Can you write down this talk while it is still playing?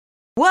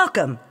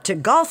Welcome to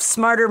Golf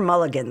Smarter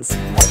Mulligans,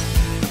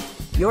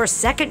 your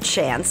second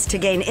chance to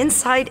gain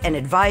insight and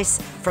advice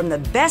from the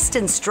best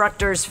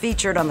instructors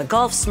featured on the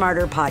Golf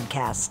Smarter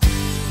podcast.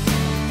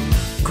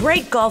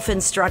 Great golf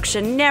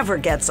instruction never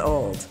gets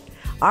old.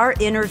 Our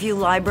interview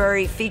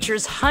library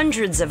features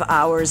hundreds of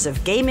hours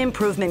of game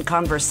improvement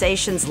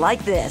conversations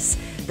like this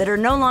that are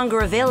no longer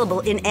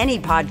available in any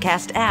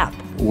podcast app.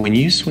 When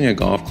you swing a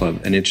golf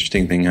club, an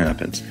interesting thing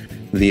happens.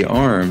 The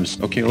arms,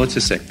 okay, let's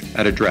just say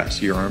at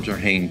address, your arms are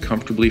hanging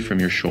comfortably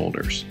from your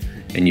shoulders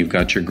and you've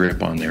got your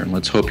grip on there. And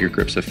let's hope your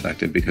grip's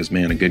effective because,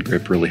 man, a good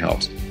grip really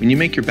helps. When you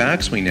make your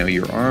backswing now,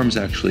 your arms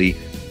actually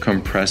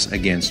compress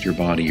against your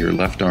body. Your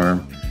left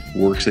arm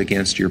works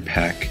against your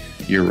pec.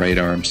 Your right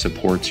arm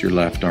supports your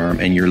left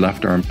arm, and your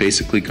left arm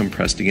basically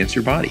compressed against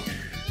your body.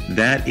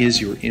 That is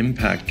your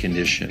impact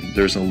condition.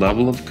 There's a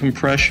level of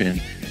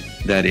compression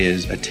that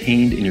is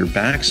attained in your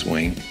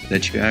backswing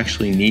that you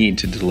actually need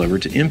to deliver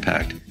to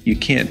impact. You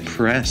can't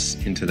press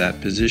into that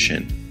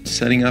position.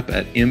 Setting up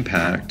at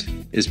impact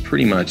is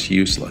pretty much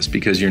useless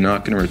because you're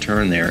not going to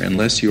return there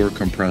unless your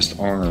compressed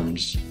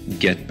arms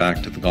get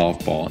back to the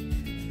golf ball.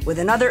 With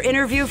another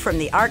interview from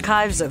the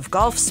archives of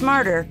Golf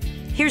Smarter,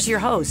 here's your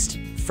host,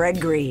 Fred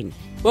Greene.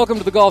 Welcome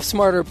to the Golf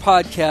Smarter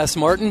podcast,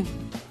 Martin.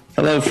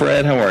 Hello,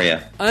 Fred. How are you?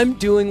 I'm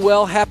doing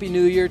well. Happy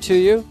New Year to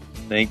you.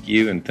 Thank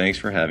you, and thanks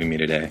for having me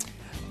today.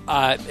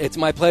 It's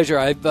my pleasure.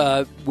 I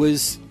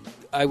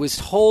was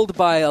told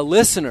by a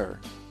listener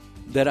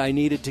that I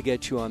needed to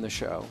get you on the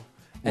show.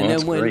 And well,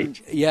 then when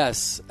great.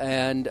 Yes,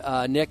 and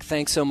Nick,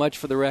 thanks so much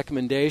for the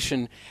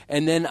recommendation.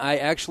 And then I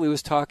actually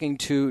was talking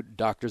to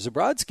Dr.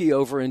 Zabrodsky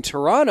over in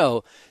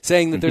Toronto,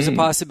 saying that there's a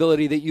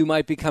possibility that you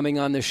might be coming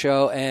on the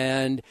show.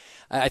 And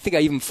I think I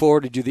even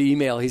forwarded you the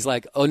email. He's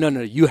like, "Oh no,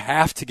 you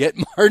have to get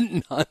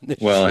Martin on the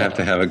show." Well, I have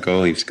to have a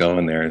goal Leafs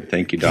going there.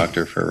 Thank you,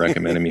 Doctor, for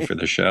recommending me for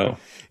the show.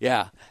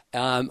 Yeah,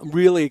 I'm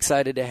really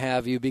excited to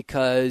have you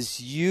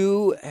because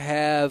you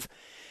have,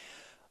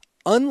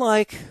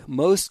 unlike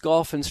most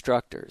golf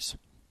instructors,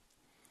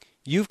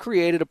 you've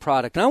created a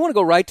product. And I want to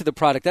go right to the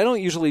product. I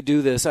don't usually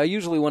do this. I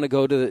usually want to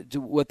go to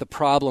what the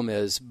problem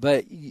is.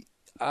 But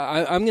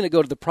I'm going to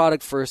go to the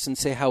product first and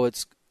say how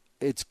it's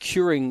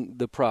curing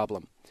the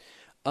problem.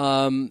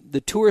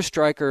 The Tour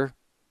Striker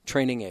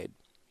training aid.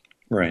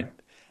 Right.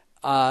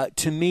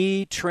 To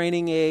me,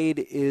 training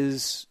aid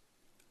is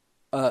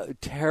a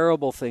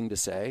terrible thing to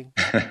say.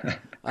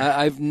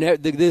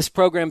 This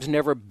program's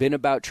never been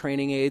about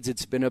training aids.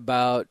 It's been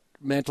about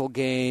mental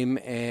game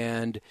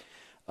and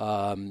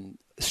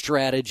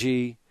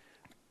strategy,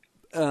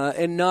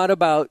 and not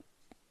about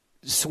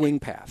swing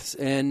paths,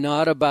 and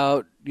not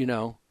about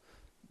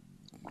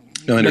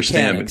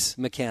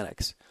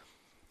mechanics.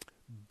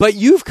 But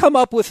you've come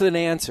up with an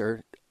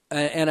answer,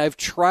 and I've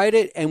tried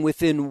it, and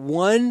within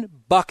one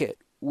bucket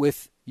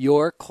with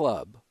your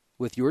club,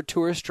 with your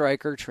Tour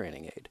Striker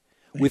training aid,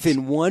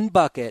 within one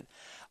bucket,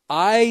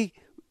 I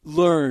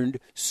learned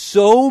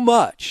so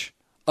much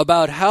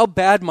about how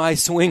bad my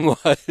swing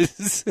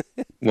was.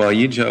 Well,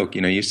 you joke,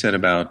 you said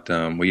about,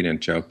 well, you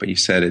didn't joke, but you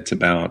said it's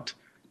about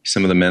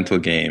some of the mental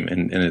game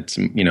and it's,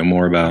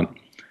 more about,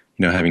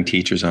 having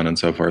teachers on and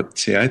so forth.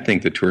 See, I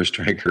think the Tour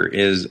Striker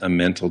is a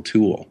mental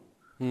tool.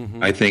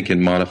 Mm-hmm. I think it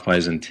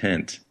modifies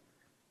intent,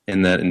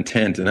 and that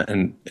intent,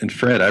 and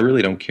Fred, I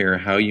really don't care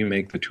how you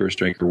make the Tour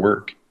Striker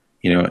work.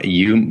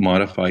 You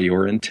modify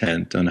your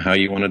intent on how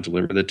you want to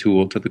deliver the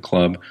tool to the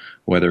club,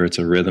 whether it's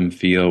a rhythm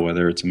feel,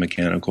 whether it's a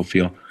mechanical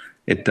feel.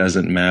 It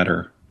doesn't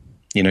matter.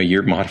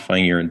 You're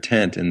modifying your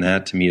intent, and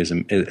that to me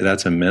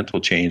that's a mental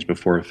change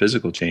before a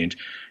physical change.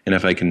 And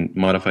if I can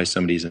modify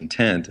somebody's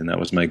intent, and that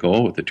was my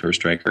goal with the Tour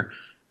Striker,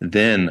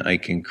 then I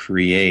can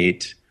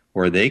create,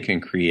 or they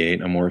can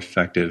create, a more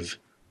effective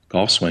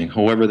golf swing,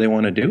 however they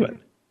want to do it.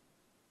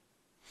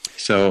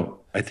 So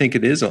I think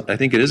it is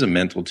a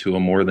mental tool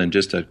more than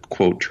just a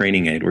quote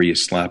training aid where you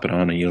slap it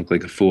on and you look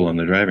like a fool on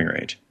the driving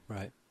range.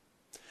 Right.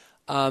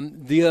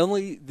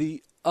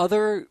 The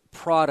other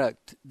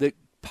product that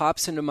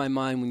pops into my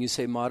mind when you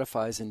say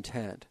modifies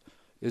intent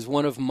is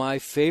one of my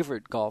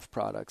favorite golf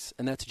products,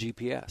 and that's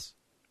GPS.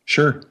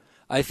 Sure.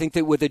 I think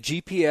that with a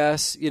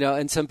GPS,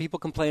 and some people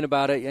complain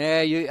about it.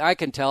 Yeah, I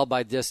can tell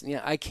by this.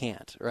 Yeah, I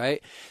can't,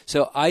 right?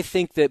 So I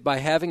think that by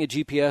having a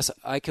GPS,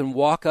 I can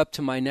walk up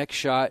to my next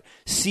shot,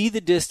 see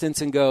the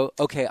distance, and go,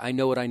 okay, I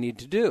know what I need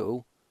to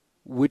do,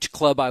 which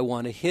club I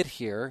want to hit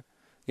here.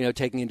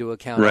 Taking into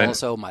account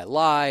also my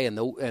lie and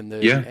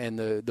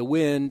the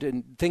wind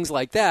and things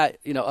like that.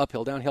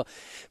 Uphill, downhill,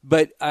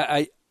 but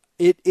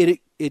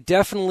it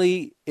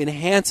definitely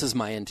enhances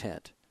my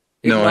intent.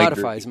 It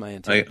modifies my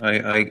intent.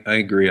 I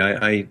agree.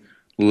 I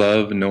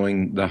love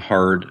knowing the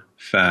hard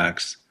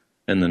facts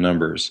and the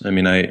numbers. I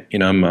mean, I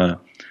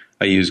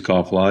use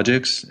Golf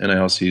Logics and I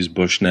also use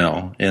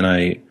Bushnell, and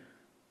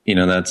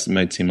that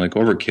might seem like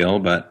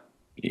overkill, but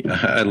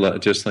I love,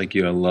 just like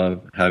you, I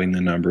love having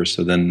the numbers.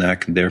 So then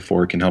that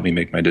therefore can help me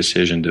make my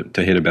decision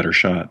to hit a better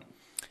shot.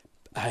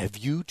 Have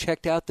you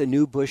checked out the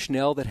new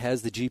Bushnell that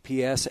has the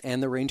GPS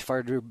and the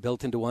rangefinder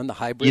built into one, the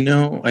hybrid?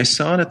 I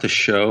saw it at the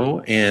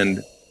show,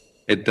 and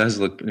It does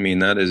look, I mean,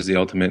 that is the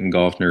ultimate in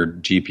golf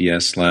nerd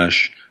GPS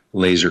slash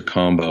laser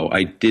combo.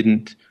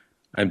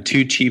 I'm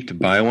too cheap to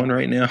buy one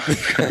right now.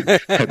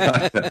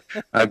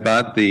 I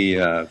bought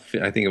the I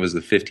think it was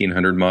the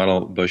 1500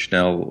 model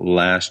Bushnell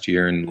last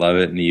year and love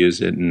it and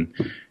use it.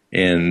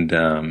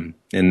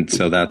 And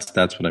so that's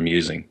what I'm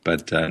using.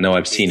 But no,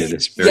 I've seen it.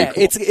 It's very cool.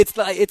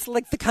 It's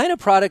like the kind of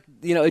product,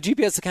 a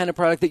GPS is the kind of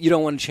product that you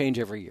don't want to change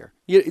every year.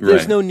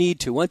 There's no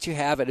need to. Once you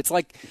have it, it's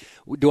like,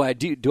 do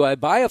I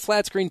buy a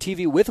flat screen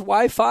TV with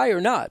Wi-Fi or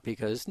not?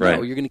 Because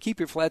you're going to keep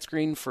your flat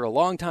screen for a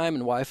long time,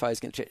 and Wi-Fi is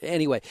going to change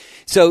anyway.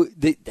 So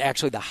the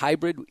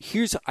hybrid.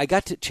 I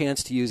got a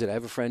chance to use it. I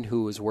have a friend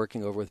who was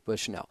working over with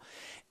Bushnell,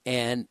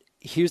 and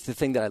here's the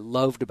thing that I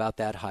loved about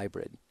that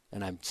hybrid.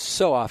 And I'm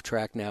so off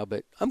track now,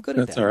 but I'm good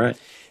at that. That's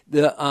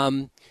all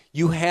right.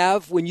 You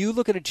have, when you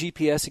look at a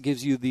GPS, it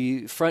gives you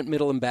the front,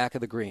 middle, and back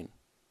of the green.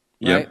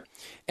 Right? Yep.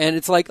 And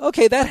it's like,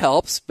 okay, that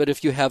helps. But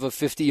if you have a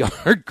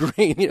 50-yard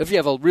green, if you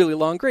have a really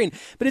long green,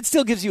 but it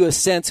still gives you a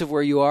sense of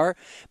where you are.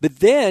 But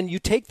then you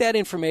take that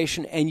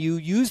information and you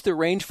use the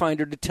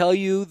rangefinder to tell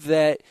you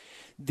that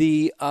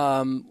the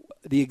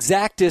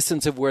exact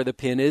distance of where the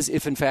pin is,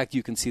 if in fact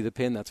you can see the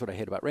pin. That's what I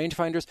hate about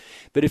rangefinders.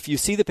 But if you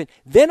see the pin,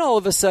 then all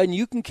of a sudden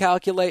you can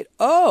calculate,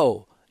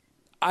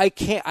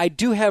 I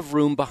do have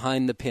room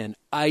behind the pin.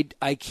 I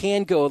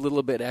can go a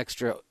little bit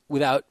extra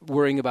without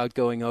worrying about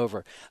going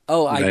over.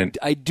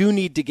 I do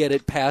need to get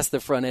it past the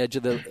front edge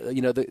of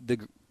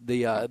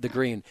the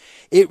green.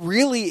 It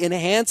really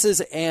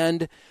enhances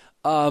and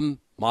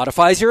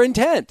modifies your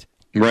intent.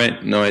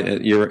 Right. No,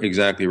 you're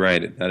exactly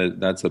right.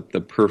 That's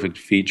the perfect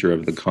feature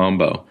of the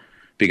combo,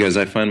 because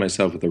I find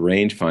myself with a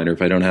rangefinder,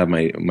 if I don't have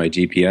my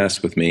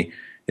GPS with me,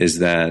 is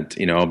that,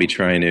 I'll be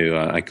trying to,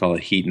 I call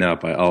it heating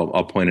up.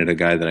 I'll point at a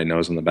guy that I know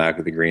is on the back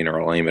of the green,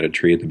 or I'll aim at a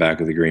tree at the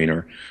back of the green,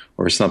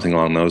 or something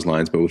along those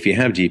lines. But if you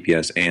have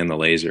GPS and the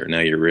laser,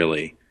 now you're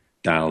really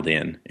dialed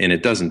in. And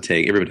it doesn't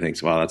take, everybody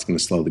thinks, wow, that's going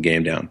to slow the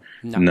game down.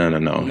 No.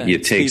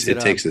 It takes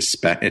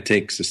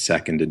a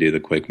second to do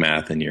the quick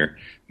math, and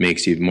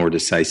makes you more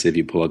decisive.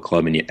 You pull a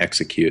club and you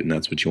execute, and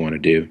that's what you want to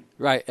do.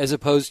 Right, as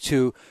opposed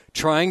to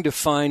trying to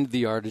find the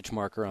yardage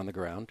marker on the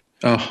ground.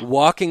 Oh.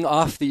 Walking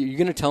off you're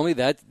going to tell me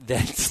that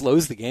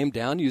slows the game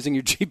down using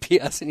your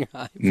GPS and your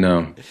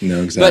iPhone?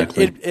 No,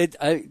 exactly.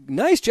 But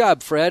nice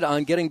job, Fred,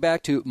 on getting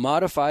back to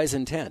modifies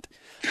intent.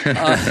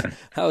 That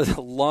was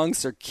a long,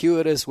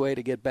 circuitous way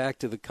to get back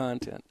to the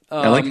content.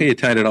 I like how you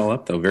tied it all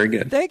up, though. Very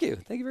good. Thank you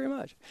very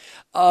much.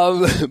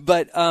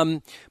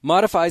 But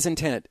modifies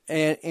intent,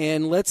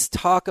 and let's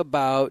talk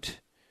about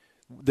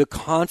the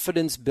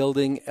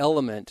confidence-building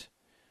element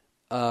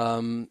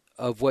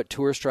of what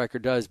Tour Striker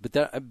does. But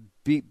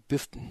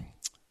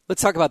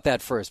let's talk about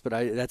that first.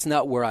 But that's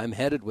not where I'm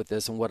headed with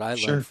this and what I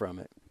learned from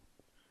it.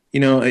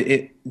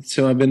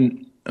 So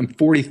I'm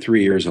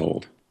 43 years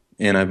old,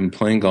 and I've been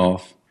playing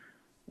golf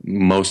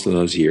most of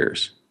those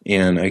years.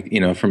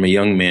 And from a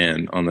young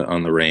man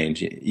on the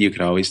range, you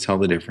could always tell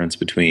the difference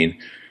between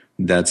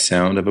that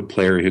sound of a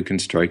player who can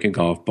strike a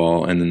golf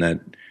ball and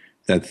then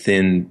that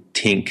thin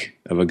tink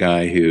of a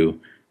guy who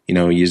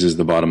uses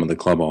the bottom of the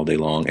club all day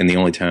long. And the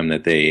only time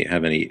that they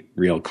have any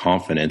real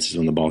confidence is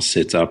when the ball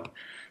sits up,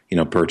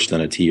 perched on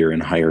a tee or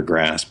in higher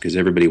grasp, because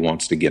everybody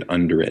wants to get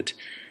under it.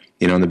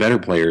 And the better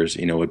players,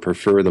 would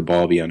prefer the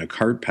ball be on a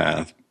cart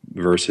path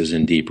versus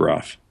in deep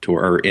rough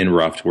or in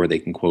rough, to where they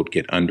can, quote,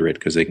 get under it,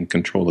 because they can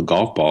control the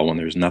golf ball when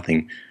there's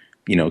nothing,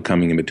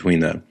 coming in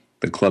between the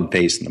club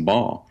face and the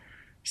ball.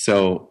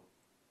 So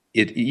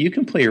you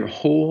can play your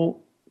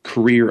whole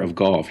career of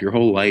golf, your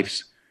whole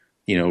life's,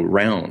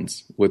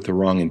 rounds with the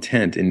wrong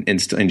intent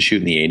and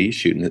shooting the 80s,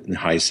 shooting in the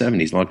high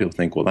 70s. A lot of people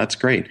think, well, that's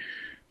great.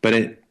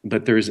 But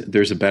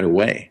there's a better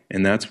way.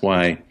 And that's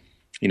why,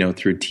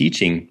 through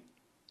teaching,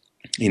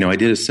 I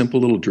did a simple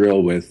little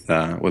drill with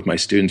my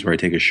students where I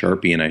take a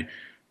Sharpie and I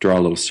draw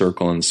a little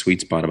circle in the sweet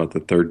spot about the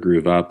third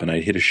groove up, and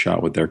I'd hit a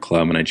shot with their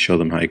club, and I'd show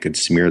them how I could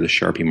smear the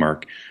Sharpie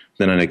mark.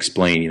 Then I'd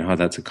explain, how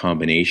that's a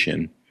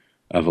combination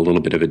of a little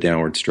bit of a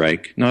downward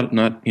strike, not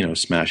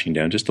smashing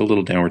down, just a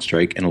little downward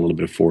strike and a little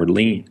bit of forward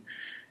lean.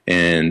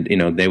 And,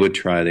 they would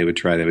try,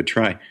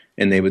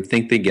 and they would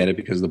think they get it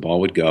because the ball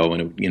would go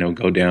and it would,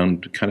 go down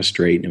kind of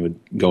straight and it would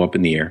go up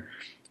in the air.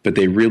 But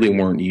they really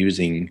weren't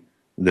using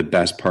the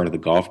best part of the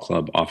golf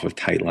club off of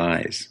tight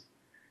lies.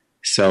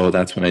 So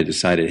that's when I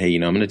decided, hey,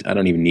 I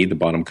don't even need the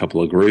bottom couple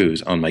of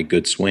grooves on my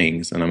good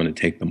swings, and I'm going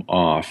to take them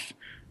off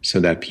so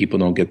that people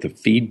don't get the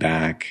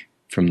feedback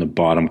from the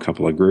bottom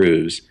couple of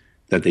grooves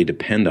that they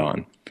depend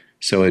on.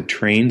 So it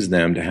trains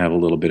them to have a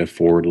little bit of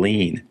forward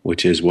lean,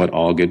 which is what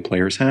all good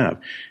players have.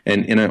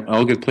 And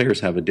all good players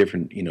have a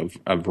different,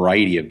 a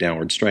variety of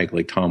downward strike.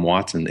 Like Tom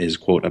Watson is,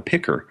 quote, a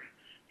picker,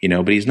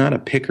 but he's not a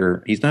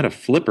picker. He's not a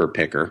flipper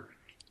picker,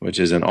 which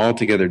is an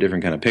altogether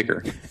different kind of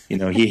picker.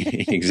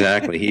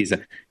 Exactly.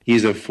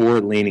 He's a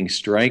forward-leaning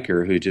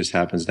striker who just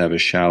happens to have a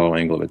shallow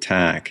angle of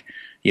attack,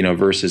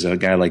 versus a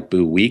guy like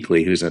Boo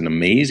Weekley, who's an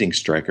amazing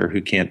striker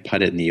who can't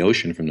putt it in the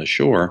ocean from the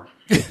shore.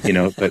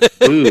 But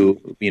Boo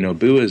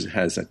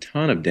has a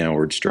ton of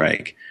downward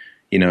strike,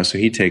 So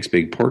he takes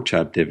big pork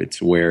chop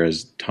divots,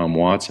 whereas Tom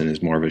Watson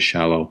is more of a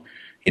shallow,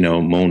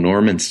 Mo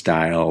Norman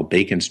style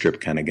bacon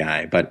strip kind of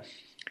guy. But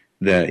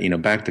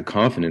back to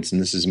confidence,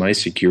 and this is my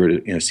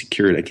circuitous, I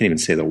can't even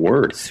say the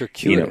word.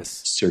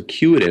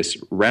 Circuitous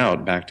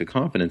route back to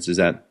confidence is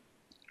that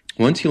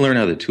once you learn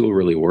how the tool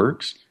really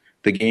works,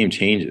 the game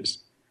changes.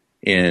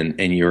 And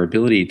your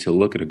ability to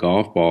look at a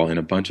golf ball in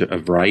a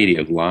variety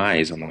of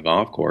lies on the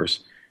golf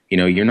course,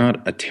 you're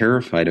not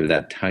terrified of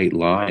that tight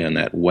lie on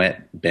that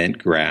wet, bent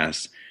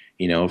grass,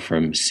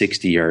 from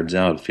 60 yards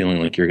out,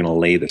 feeling like you're going to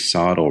lay the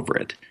sod over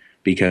it,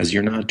 because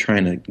you're not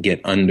trying to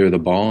get under the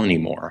ball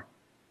anymore.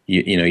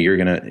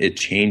 It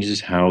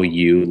changes how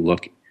you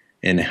look,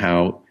 and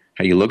how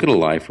you look at a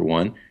lie, for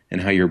one,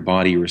 and how your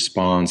body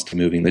responds to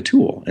moving the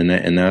tool. And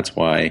that's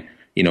why,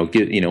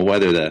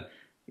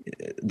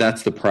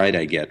 that's the pride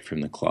I get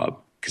from the club,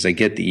 because I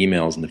get the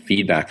emails and the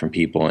feedback from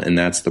people, and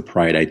that's the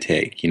pride I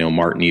take.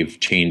 Martin,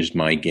 you've changed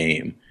my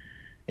game.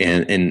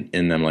 And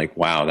I'm like,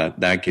 wow,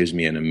 that gives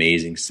me an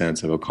amazing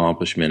sense of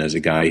accomplishment as a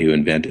guy who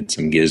invented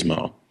some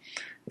gizmo.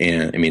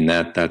 And I mean,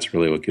 that's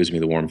really what gives me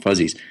the warm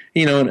fuzzies.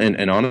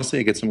 And honestly,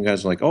 I get some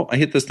guys like, oh, I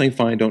hit this thing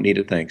fine, don't need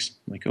it, thanks.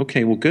 I'm like,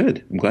 okay, well,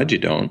 good. I'm glad you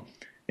don't.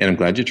 And I'm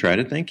glad you tried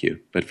it, thank you.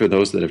 But for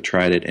those that have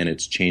tried it and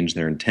it's changed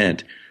their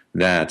intent,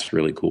 that's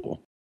really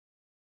cool.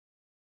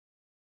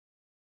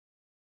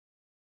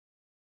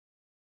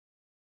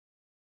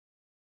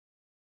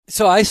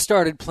 So I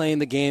started playing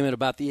the game at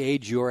about the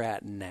age you're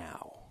at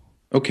now.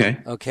 Okay.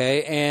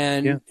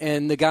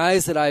 And the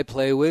guys that I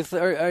play with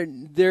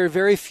there are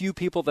very few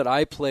people that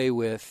I play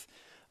with.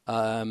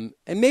 And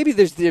maybe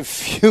there's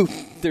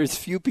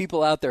few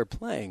people out there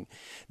playing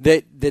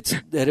that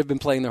have been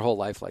playing their whole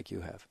life like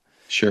you have.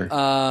 Sure.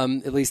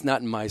 At least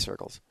not in my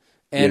circles.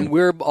 And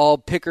we're all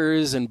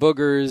pickers and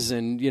boogers,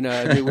 and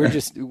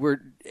we're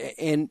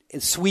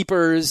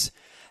sweepers.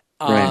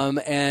 Right.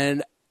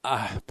 And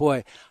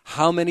boy,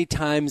 how many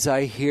times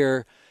I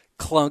hear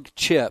clunk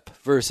chip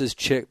versus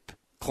chip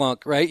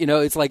clunk, right?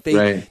 It's like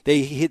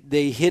they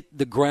hit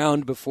the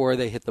ground before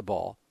they hit the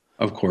ball.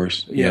 Of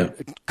course, yeah.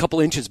 A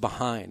couple inches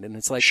behind, and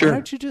it's like, sure. Why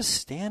don't you just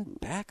stand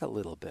back a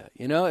little bit?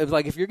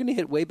 If you're going to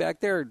hit way back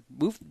there,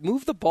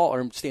 move the ball,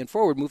 or stand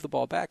forward, move the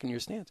ball back in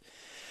your stance.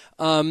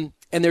 And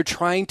they're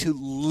trying to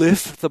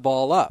lift the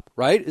ball up,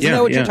 right? Isn't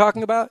that what you're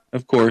talking about?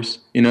 Of course.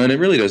 And it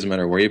really doesn't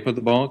matter where you put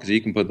the ball, because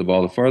you can put the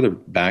ball, the farther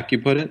back you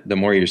put it, the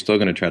more you're still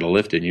going to try to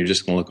lift it, and you're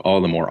just going to look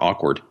all the more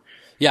awkward.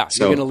 Yeah,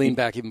 so, you're going to lean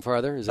back even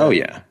farther? Is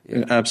that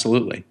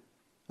absolutely.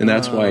 And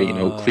that's why,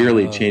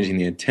 clearly changing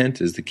the intent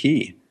is the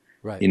key.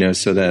 Right.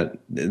 So that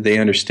they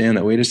understand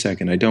that, wait a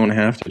second, I don't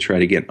have to try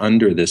to get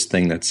under this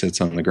thing that sits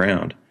on the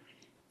ground.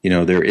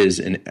 There is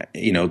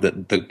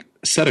the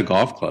set of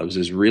golf clubs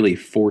is really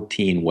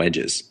 14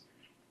 wedges.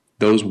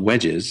 Those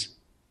wedges,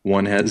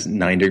 one has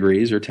 9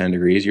 degrees or 10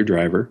 degrees, your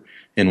driver,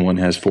 and one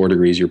has 4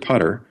 degrees, your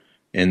putter.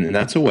 And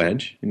that's a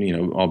wedge,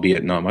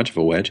 albeit not much of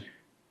a wedge.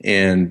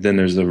 And then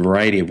there's a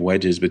variety of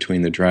wedges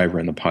between the driver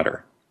and the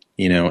putter.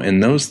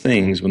 And those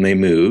things, when they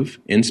move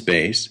in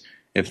space,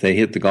 if they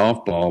hit the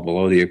golf ball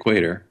below the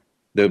equator,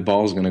 the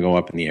ball's going to go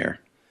up in the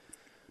air.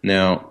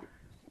 Now,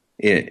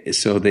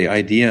 so the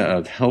idea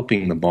of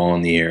helping the ball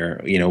in the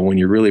air, when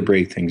you really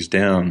break things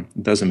down,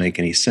 it doesn't make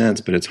any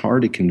sense, but it's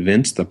hard to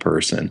convince the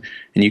person.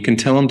 And you can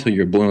tell them till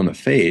you're blue in the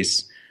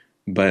face,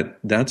 but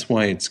that's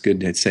why it's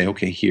good to say,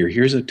 okay,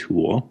 here's a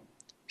tool.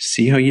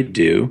 See how you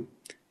do.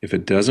 If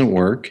it doesn't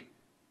work,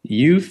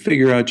 you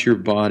figure out your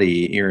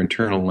body, your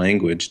internal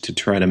language to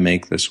try to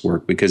make this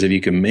work. Because if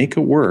you can make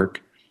it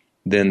work,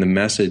 then the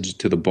message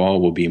to the ball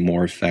will be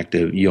more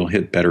effective. You'll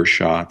hit better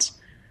shots,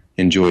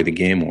 enjoy the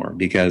game more,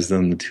 because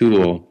then the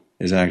tool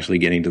is actually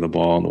getting to the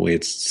ball in the way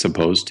it's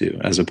supposed to,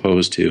 as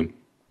opposed to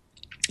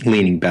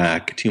leaning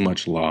back, too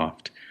much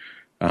loft.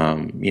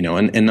 And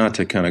not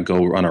to kind of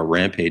go on a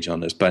rampage on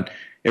this, but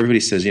everybody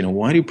says,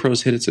 why do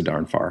pros hit it so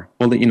darn far?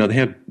 Well, they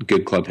have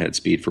good club head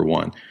speed for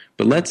one.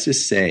 But let's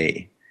just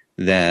say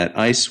that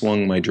I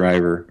swung my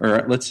driver,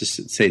 or let's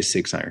just say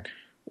 6-iron.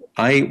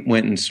 I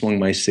went and swung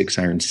my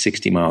 6-iron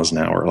 60 miles an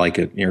hour,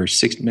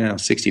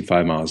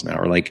 65 miles an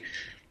hour, like,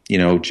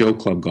 Joe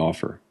Club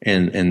golfer.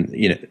 And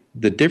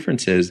the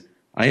difference is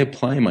I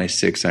apply my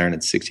 6-iron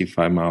at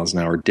 65 miles an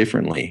hour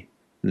differently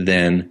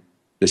than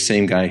the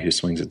same guy who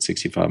swings at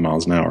 65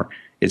 miles an hour.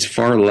 It's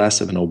far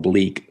less of an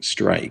oblique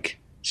strike.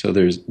 So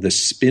there's the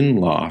spin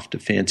loft, a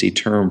fancy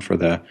term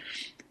for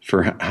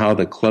how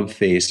the club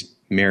face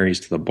marries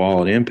to the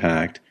ball at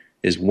impact,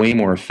 is way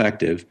more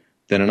effective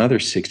than another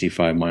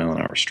 65 mile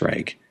an hour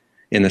strike.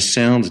 And the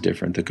sound's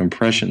different, the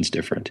compression's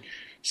different.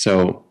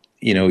 So,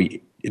 you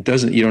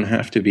don't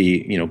have to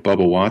be,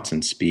 Bubba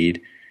Watson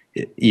speed.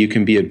 You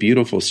can be a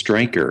beautiful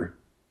striker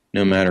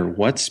no matter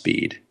what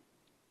speed.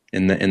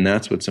 And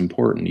that's what's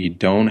important. You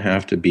don't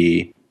have to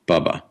be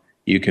Bubba.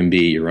 You can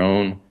be your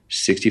own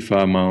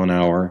 65 mile an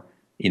hour,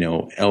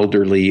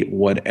 elderly,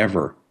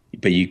 whatever,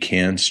 but you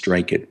can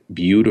strike it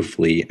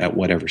beautifully at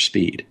whatever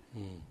speed.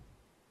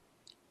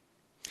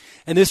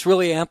 And this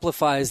really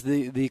amplifies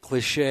the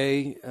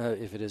cliche,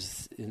 if it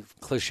is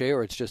cliche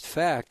or it's just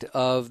fact,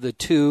 of the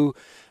two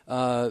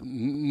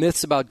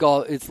myths about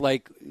golf. It's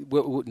like,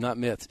 not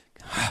myths.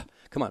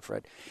 Come on,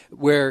 Fred.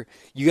 Where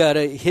you got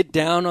to hit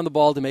down on the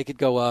ball to make it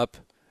go up,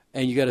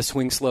 and you got to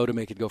swing slow to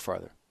make it go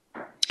farther.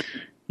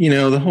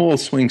 The whole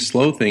swing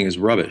slow thing is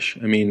rubbish.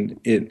 I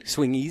mean,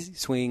 swing easy,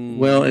 swing.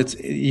 Well,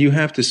 you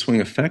have to swing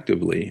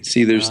effectively.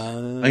 See,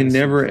 I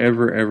never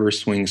ever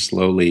swing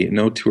slowly.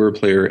 No tour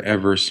player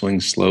ever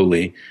swings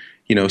slowly.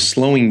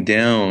 Slowing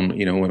down.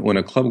 When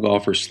a club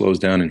golfer slows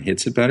down and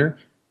hits it better,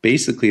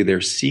 basically they're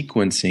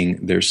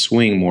sequencing their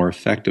swing more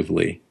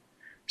effectively.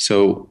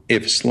 So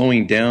if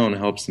slowing down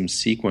helps them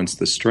sequence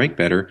the strike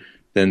better,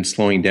 then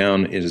slowing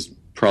down is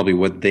probably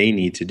what they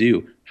need to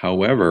do.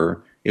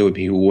 However, it would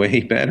be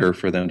way better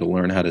for them to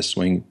learn how to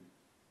swing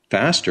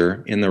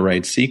faster in the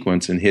right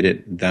sequence and hit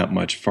it that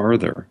much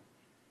farther.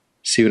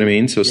 See what I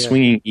mean? So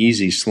swinging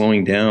easy,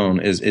 slowing down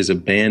is a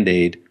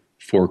Band-Aid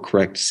for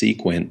correct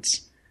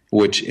sequence,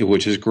 which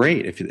is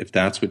great. If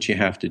that's what you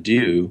have to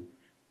do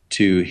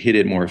to hit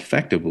it more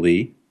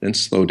effectively, then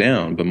slow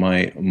down. But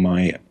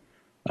my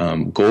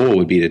goal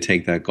would be to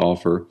take that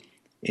golfer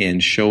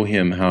and show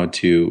him how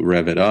to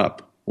rev it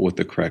up with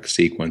the correct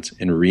sequence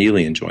and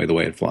really enjoy the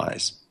way it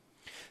flies.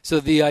 So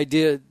the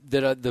idea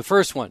that the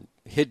first one,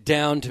 hit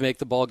down to make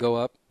the ball go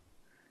up?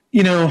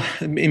 Hit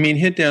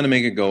down to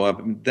make it go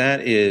up,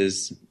 that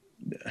is,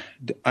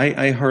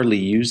 I hardly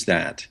use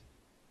that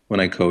when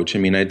I coach.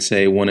 I'd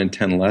say 1 in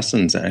 10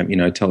 lessons,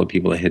 I tell the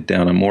people to hit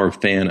down. I'm more a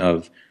fan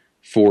of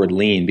forward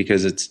lean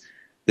because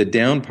the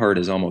down part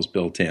is almost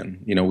built in.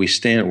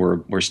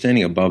 We're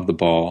standing above the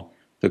ball.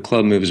 The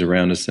club moves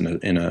around us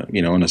in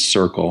a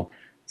circle.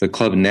 The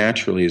club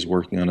naturally is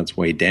working on its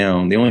way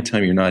down. The only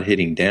time you're not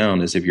hitting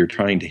down is if you're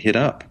trying to hit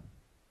up.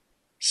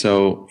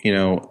 So,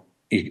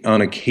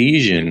 on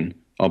occasion,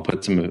 I'll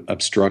put some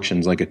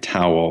obstructions like a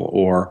towel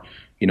or,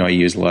 I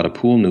use a lot of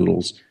pool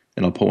noodles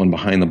and I'll put one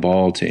behind the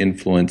ball to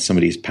influence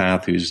somebody's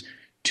path who's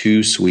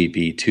too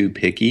sweepy, too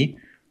picky.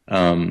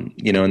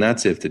 And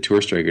that's if the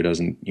tour striker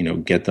doesn't,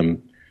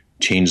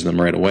 change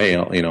them right away.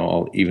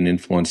 I'll even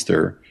influence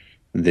their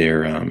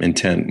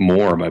intent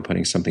more by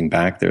putting something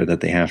back there that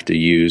they have to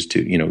use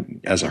to,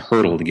 as a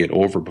hurdle to get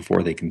over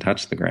before they can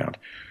touch the ground.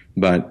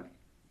 But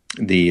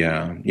I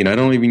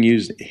don't even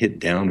use hit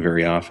down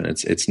very often.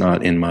 It's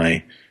not in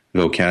my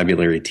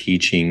vocabulary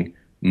teaching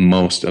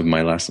most of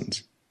my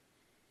lessons.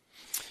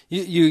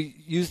 You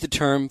use the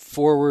term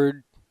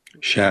forward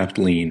shaft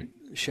lean.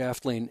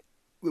 Shaft lean.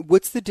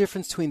 What's the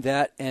difference between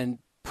that and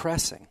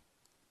pressing?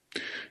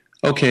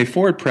 Okay,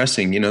 forward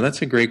pressing,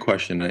 that's a great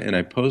question. And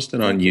I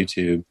posted on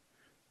YouTube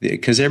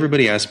because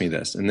everybody asks me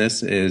this. And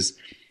this is,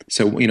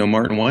 so,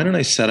 Martin, why don't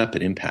I set up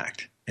at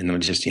impact and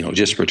then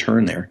just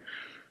return there?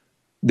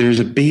 There's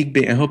a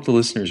big, I hope the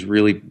listeners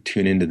really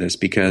tune into this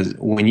because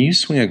when you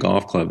swing a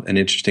golf club, an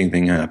interesting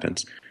thing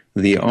happens.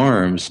 The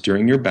arms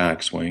during your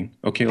backswing,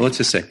 okay, let's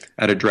just say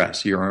at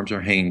address, your arms are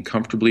hanging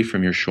comfortably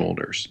from your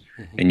shoulders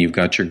and you've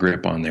got your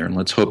grip on there. And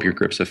let's hope your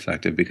grip's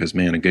effective because,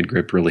 man, a good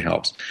grip really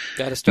helps.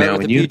 Got to start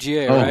with the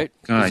PGA, right?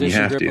 Oh, God, Position, you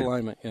have grip to.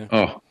 Alignment, yeah.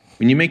 Oh,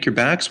 when you make your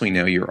backswing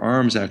now, your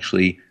arms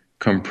actually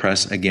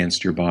compress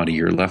against your body.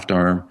 Your left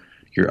arm,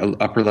 your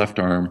upper left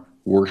arm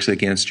works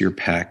against your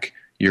pec.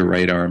 Your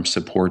right arm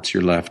supports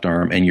your left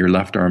arm, and your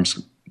left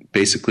arm's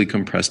basically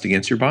compressed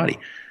against your body.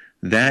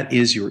 That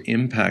is your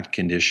impact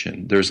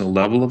condition. There's a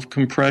level of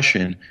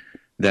compression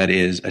that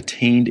is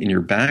attained in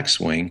your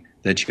backswing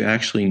that you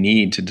actually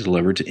need to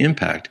deliver to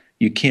impact.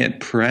 You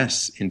can't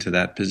press into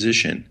that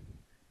position.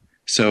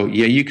 So,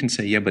 yeah, you can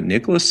say, yeah, but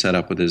Nicholas set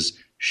up with his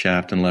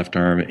shaft and left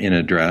arm in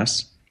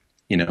address.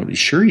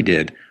 Sure he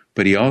did,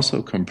 but he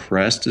also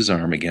compressed his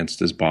arm against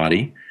his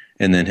body,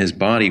 and then his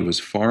body was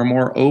far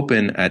more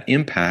open at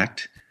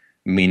impact,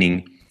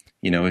 meaning,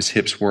 his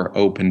hips were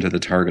open to the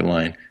target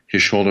line.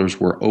 His shoulders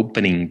were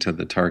opening to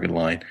the target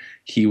line.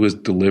 He was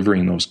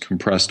delivering those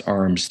compressed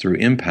arms through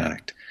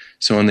impact.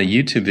 So on the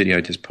YouTube video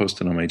I just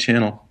posted on my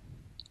channel,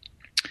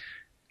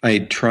 I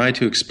try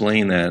to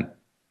explain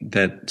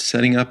that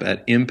setting up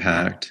at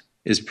impact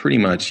is pretty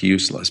much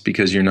useless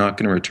because you're not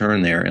going to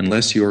return there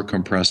unless your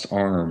compressed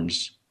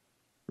arms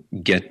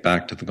get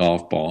back to the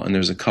golf ball. And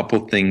there's a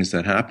couple things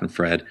that happen,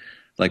 Fred,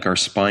 like our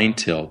spine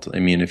tilt.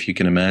 If you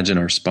can imagine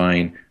our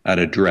spine at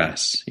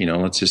address,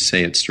 let's just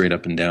say it's straight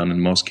up and down. In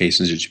most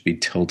cases, it should be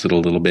tilted a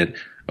little bit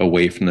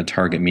away from the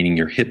target, meaning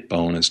your hip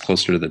bone is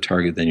closer to the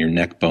target than your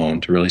neck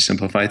bone, to really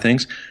simplify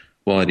things.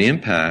 Well, at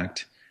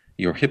impact,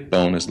 your hip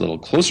bone is a little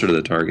closer to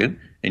the target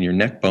and your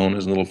neck bone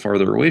is a little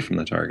farther away from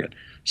the target.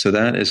 So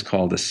that is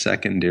called a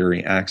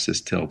secondary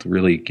axis tilt,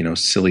 really,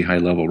 silly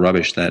high-level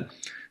rubbish that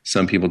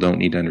some people don't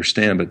need to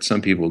understand, but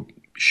some people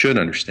should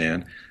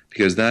understand,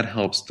 because that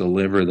helps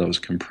deliver those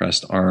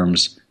compressed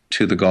arms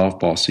to the golf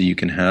ball so you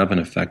can have an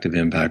effective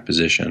impact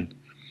position.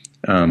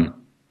 So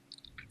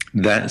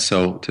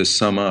to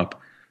sum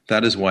up,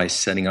 that is why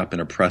setting up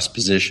in a press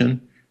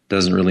position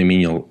doesn't really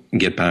mean you'll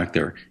get back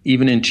there.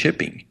 Even in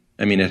chipping,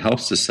 it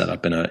helps to set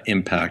up in an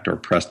impact or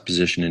pressed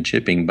position in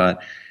chipping,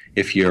 but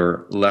if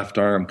your left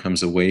arm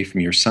comes away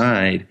from your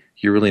side,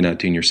 you're really not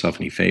doing yourself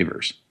any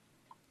favors.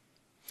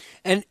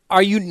 And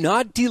are you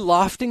not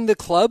delofting the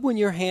club when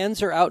your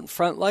hands are out in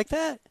front like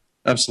that?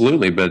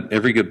 Absolutely, but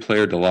every good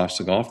player delofts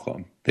a golf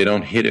club. They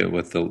don't hit it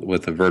with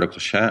the vertical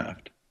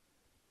shaft.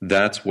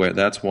 That's why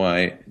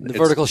the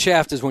vertical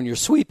shaft is when you're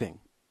sweeping.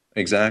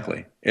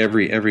 Exactly.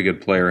 Every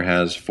good player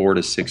has 4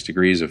 to 6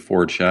 degrees of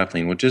forward shaft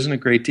lean, which isn't a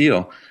great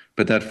deal,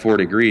 but that 4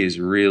 degrees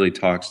really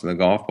talks to the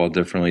golf ball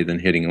differently than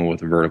hitting it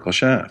with a vertical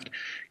shaft.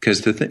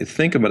 Because to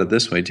think about it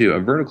this way too, a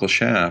vertical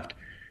shaft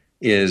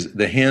is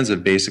the hands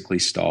have basically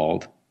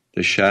stalled.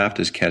 The shaft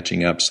is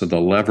catching up, so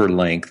the lever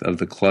length of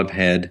the club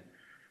head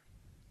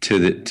to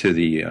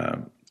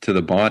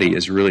the body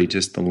is really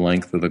just the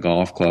length of the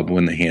golf club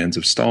when the hands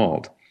have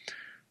stalled.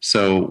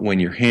 So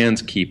when your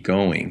hands keep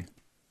going,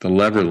 the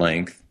lever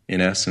length, in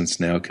essence,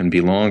 now can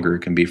be longer. It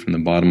can be from the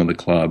bottom of the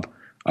club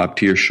up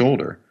to your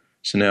shoulder.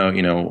 So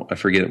now, I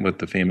forget what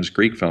the famous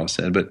Greek fellow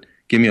said, but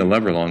give me a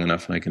lever long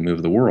enough and I can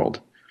move the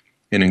world.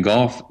 And in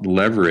golf,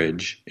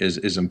 leverage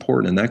is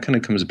important. And that kind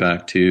of comes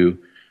back to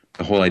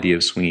the whole idea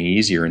of swinging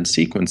easier and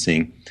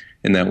sequencing,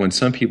 in that when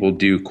some people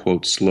do,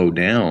 quote, slow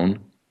down,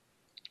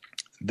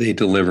 they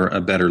deliver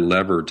a better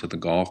lever to the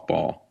golf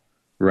ball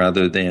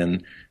rather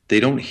than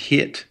they don't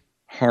hit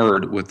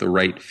hard with the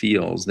right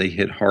feels. They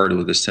hit hard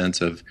with a sense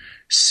of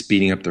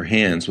speeding up their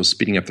hands. Well,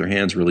 speeding up their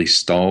hands really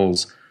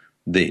stalls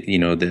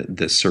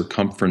the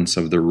circumference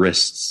of the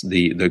wrists,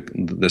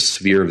 the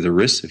sphere of the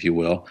wrists, if you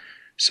will.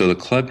 So the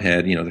club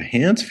head, the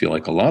hands feel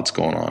like a lot's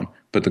going on,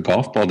 but the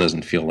golf ball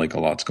doesn't feel like a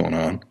lot's going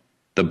on.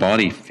 The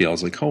body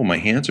feels like, oh, my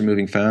hands are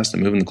moving fast,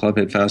 I'm moving the club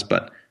head fast,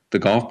 but the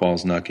golf ball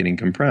is not getting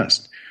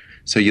compressed.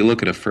 So you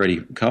look at a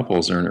Freddie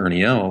Couples or an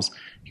Ernie Els,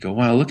 you go,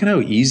 wow, look at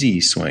how easy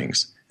he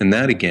swings. And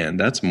that, again,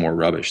 that's more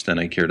rubbish than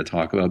I care to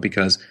talk about,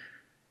 because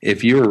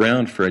if you're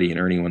around Freddie and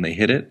Ernie when they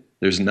hit it,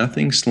 there's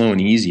nothing slow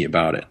and easy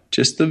about it.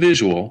 Just the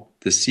visual,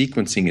 the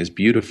sequencing is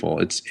beautiful.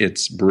 It's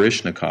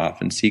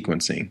Baryshnikov in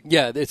sequencing.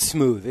 Yeah, it's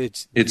smooth.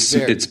 It's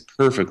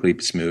perfectly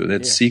smooth.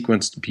 It's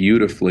sequenced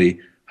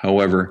beautifully.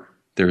 However,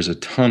 there's a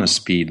ton of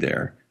speed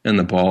there, and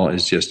the ball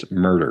is just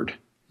murdered.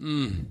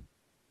 Can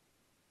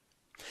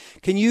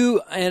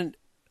you, and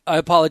I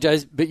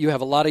apologize, but you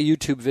have a lot of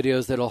YouTube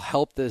videos that'll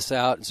help this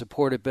out and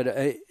support it,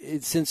 but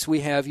since we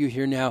have you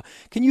here now,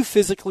 can you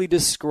physically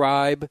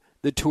describe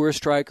the Tour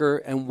Striker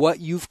and what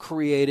you've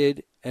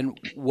created and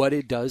what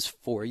it does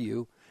for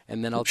you?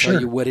 And then I'll tell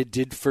you what it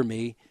did for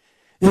me.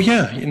 Well,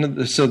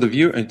 yeah. So the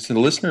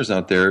listeners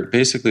out there,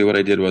 basically what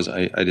I did was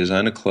I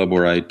designed a club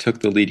where I took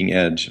the leading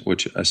edge,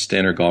 which a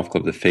standard golf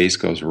club, the face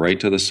goes right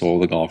to the sole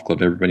of the golf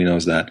club. Everybody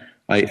knows that.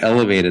 I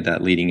elevated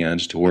that leading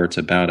edge to where it's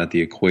about at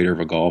the equator of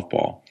a golf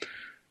ball.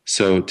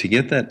 So to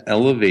get that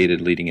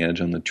elevated leading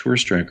edge on the Tour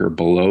Striker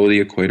below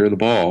the equator of the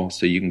ball,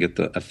 so you can get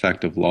the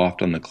effect of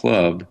loft on the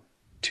club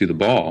to the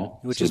ball,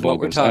 which is what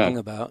we're talking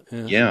about.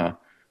 Yeah.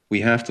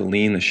 We have to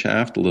lean the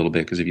shaft a little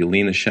bit, because if you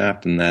lean the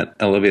shaft, then that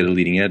elevated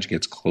leading edge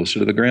gets closer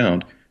to the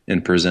ground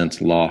and presents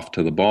loft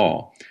to the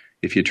ball.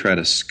 If you try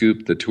to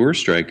scoop the Tour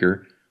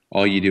Striker,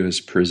 all you do is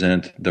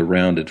present the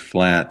rounded,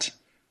 flat,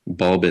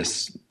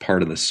 bulbous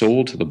part of the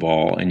sole to the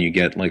ball, and you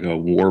get like a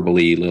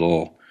warbly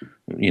little,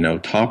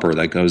 topper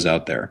that goes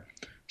out there.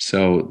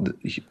 So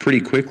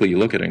pretty quickly you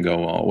look at it and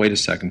go, oh, wait a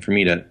second, for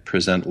me to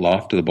present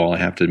loft to the ball, I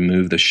have to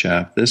move the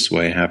shaft this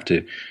way.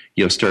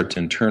 You'll start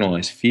to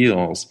internalize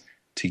feels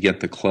to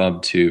get the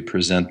club to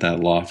present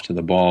that loft to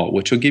the ball,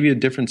 which will give you a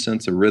different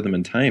sense of rhythm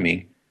and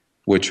timing,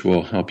 which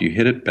will help you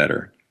hit it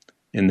better.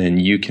 And then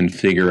you can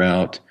figure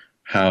out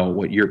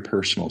what your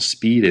personal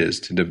speed is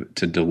to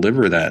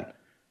deliver that,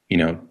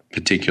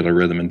 particular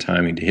rhythm and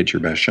timing to hit your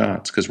best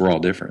shots, because we're all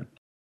different.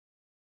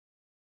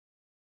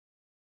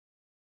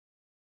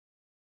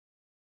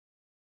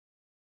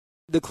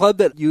 The club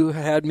that you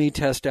had me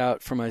test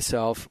out for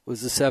myself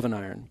was the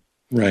 7-iron.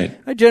 Right.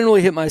 I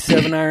generally hit my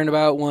 7-iron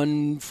about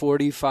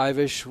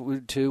 145-ish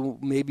to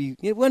maybe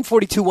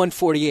 142,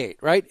 148,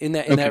 right? In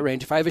that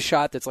range. If I have a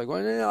shot that's like,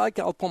 well,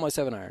 I'll pull my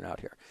 7-iron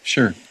out here.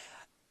 Sure.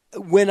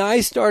 When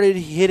I started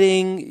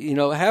hitting,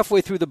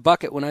 halfway through the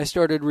bucket, when I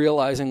started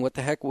realizing what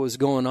the heck was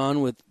going on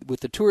with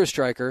the Tour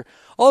Striker,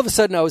 all of a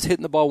sudden I was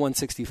hitting the ball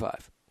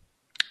 165.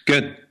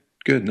 Good.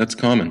 That's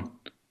common.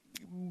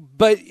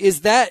 But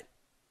is that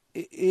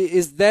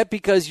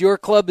because your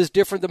club is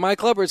different than my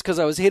club, or it's because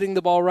I was hitting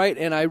the ball right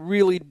and I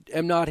really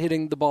am not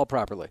hitting the ball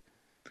properly?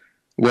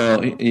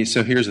 Well,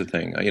 so here's the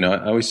thing.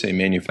 I always say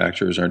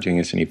manufacturers aren't doing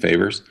us any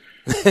favors,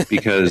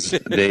 because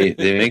they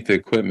make the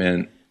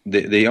equipment,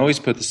 they always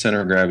put the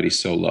center of gravity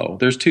so low.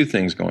 There's two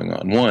things going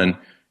on. One,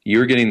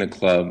 you're getting the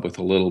club with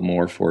a little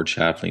more forward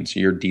shaft lean,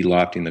 so you're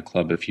delofting the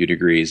club a few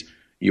degrees.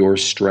 Your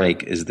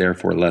strike is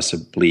therefore less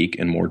oblique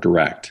and more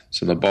direct.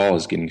 So the ball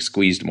is getting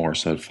squeezed more,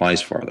 so it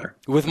flies farther.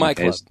 With my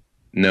club?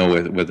 No,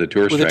 with the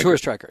Tour Striker. With the Tour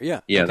Striker, yeah.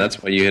 Yeah, okay.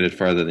 That's why you hit it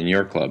farther than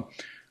your club.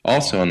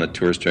 Also on the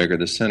Tour Striker,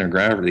 the center of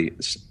gravity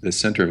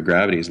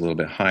is a little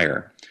bit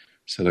higher.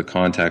 So the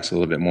contact's a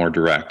little bit more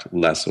direct,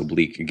 less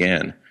oblique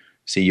again.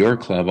 See, your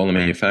club, all the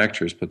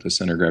manufacturers put the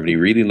center of gravity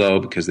really low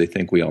because they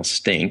think we all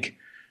stink.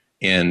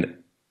 And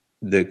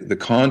the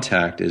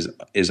contact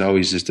is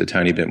always just a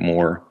tiny bit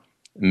more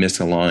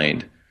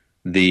misaligned.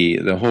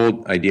 The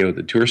whole idea with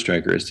the tour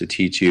striker is to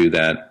teach you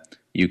that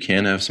you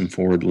can have some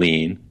forward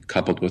lean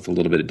coupled with a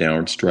little bit of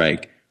downward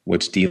strike,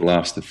 which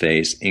de-lofts the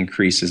face,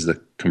 increases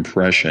the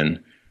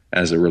compression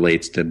as it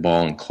relates to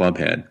ball and club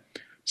head.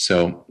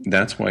 So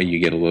that's why you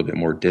get a little bit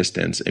more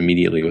distance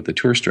immediately with the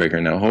tour striker.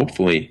 Now,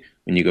 hopefully,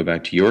 when you go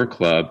back to your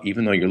club,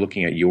 even though you're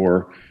looking at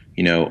your,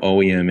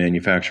 OEM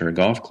manufacturer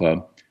golf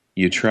club,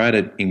 you try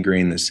to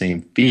ingrain the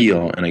same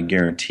feel, and I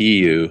guarantee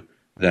you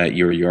that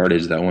your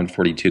yardage, that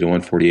 142 to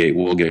 148,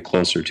 will get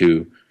closer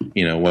to,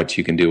 what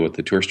you can do with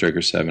the Tour Striker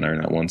 7-iron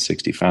at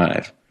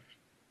 165.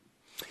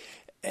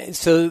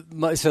 So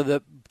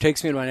that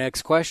takes me to my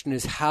next question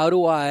is how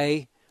do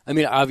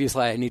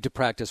obviously I need to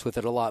practice with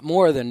it a lot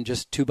more than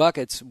just 2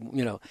 buckets,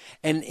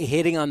 and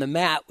hitting on the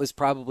mat was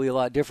probably a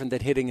lot different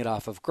than hitting it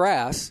off of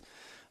grass.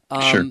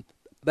 Sure.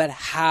 But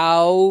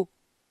how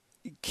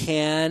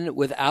can,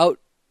 without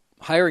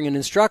hiring an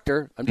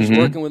instructor, I'm just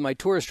working with my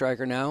tour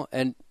striker now,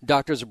 and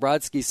Dr.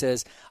 Zabrodsky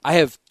says, I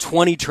have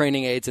 20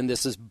 training aids, and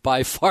this is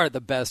by far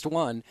the best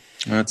one.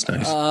 Oh, that's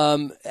nice.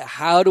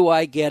 How do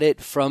I get it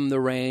from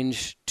the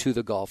range to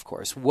the golf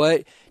course?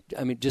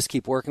 Just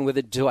keep working with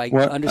it. Do I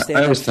understand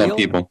I always that feel? tell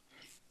people,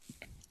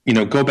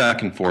 go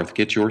back and forth.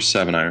 Get your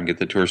 7-iron, get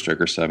the Tour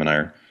Striker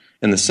 7-iron.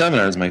 And the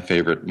 7-iron is my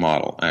favorite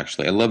model,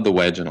 actually. I love the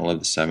wedge and I love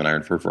the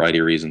 7-iron for a variety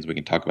of reasons. We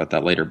can talk about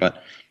that later.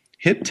 But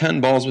hit 10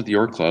 balls with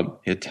your club,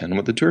 hit 10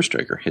 with the Tour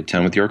Striker. Hit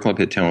 10 with your club,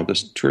 hit 10 with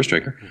the Tour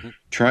Striker. Mm-hmm.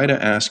 Try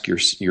to ask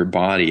your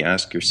body,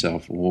 ask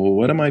yourself, well,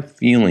 what am I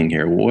feeling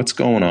here? What's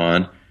going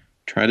on?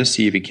 Try to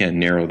see if you can't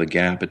narrow the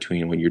gap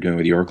between what you're doing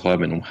with your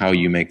club and how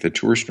you make the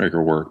Tour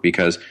Striker work.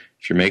 Because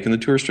if you're making the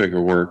Tour Striker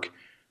work,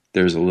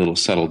 there's a little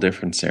subtle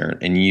difference there,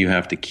 and you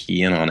have to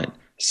key in on it.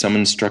 Some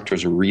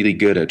instructors are really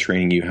good at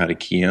training you how to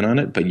key in on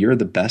it, but you're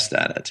the best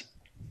at it.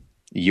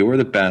 You're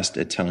the best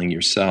at telling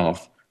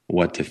yourself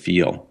what to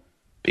feel.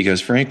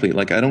 Because frankly,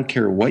 I don't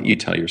care what you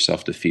tell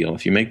yourself to feel.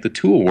 If you make the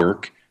tool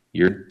work,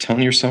 you're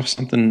telling yourself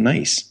something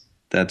nice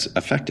that's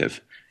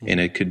effective. And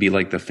it could be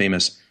like the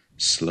famous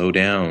slow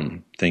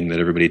down thing that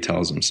everybody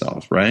tells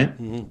themselves, right?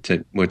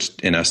 Mm-hmm. Which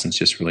in essence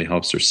just really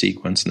helps their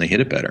sequence and they hit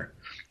it better.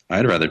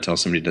 I'd rather tell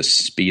somebody to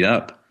speed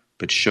up,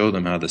 but show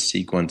them how the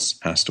sequence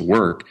has to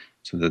work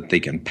so that they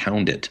can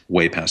pound it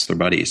way past their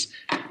buddies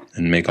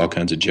and make all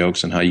kinds of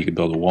jokes on how you could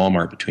build a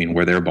Walmart between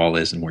where their ball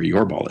is and where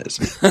your ball is.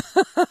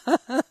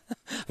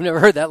 I've never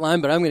heard that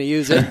line, but I'm going to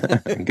use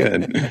it.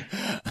 Good.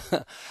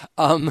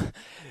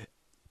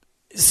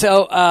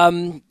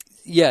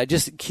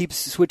 Just keep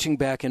switching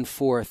back and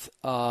forth.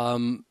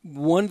 One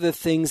of the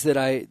things that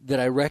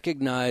I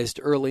recognized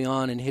early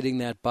on in hitting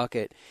that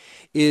bucket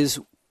is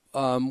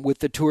with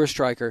the Tour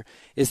Striker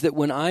is that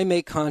when I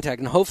make contact,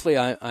 and hopefully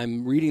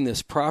I'm reading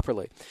this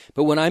properly,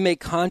 but when I make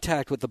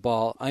contact with the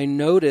ball, I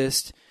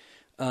noticed,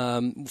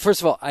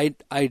 first of all,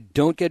 I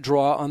don't get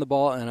draw on the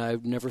ball, and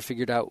I've never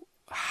figured out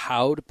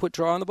how to put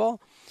draw on the ball.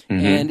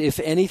 Mm-hmm. And if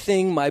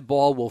anything, my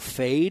ball will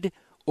fade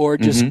or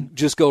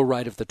just go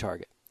right of the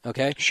target.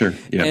 Okay? Sure.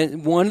 Yeah.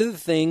 And one of the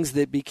things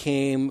that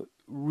became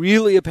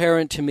really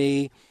apparent to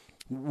me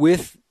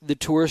with the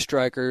Tour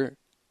Striker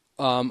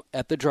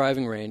at the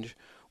driving range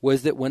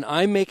was that when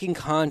I'm making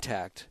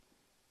contact,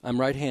 I'm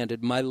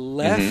right-handed, my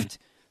left,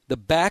 the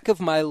back of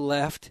my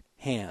left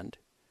hand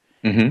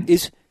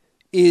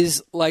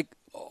is like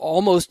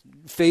almost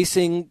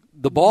facing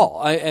the ball.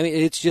 I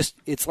mean,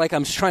 it's like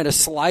I'm trying to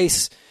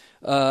slice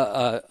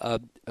a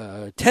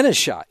tennis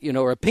shot,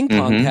 or a ping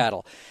pong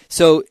paddle.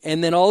 So,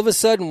 and then all of a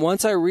sudden,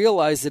 once I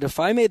realized that if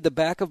I made the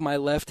back of my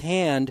left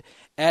hand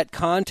at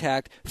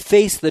contact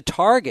face the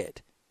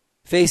target,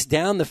 face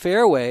down the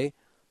fairway,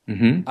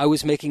 I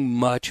was making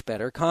much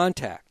better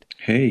contact.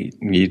 Hey,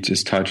 you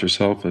just taught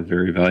yourself a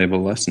very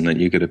valuable lesson that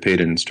you could have paid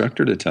an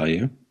instructor to tell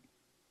you.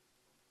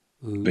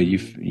 Ooh. But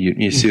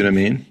you see what I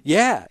mean?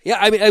 Yeah.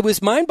 I mean, it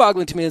was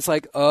mind-boggling to me. It's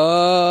like,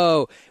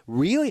 oh,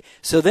 really?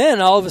 So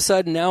then all of a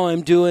sudden now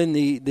I'm doing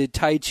the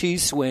Tai Chi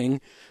swing,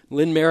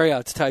 Lynn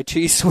Marriott's Tai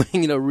Chi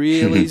swing,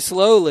 really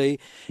slowly,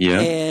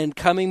 and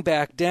coming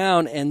back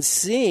down and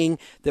seeing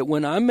that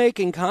when I'm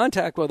making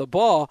contact with a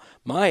ball,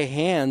 my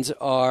hands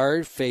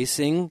are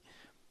facing,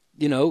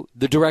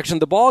 the direction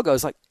the ball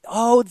goes. Like,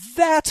 oh,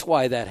 that's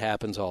why that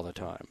happens all the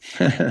time.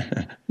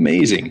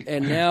 Amazing.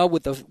 And now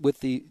with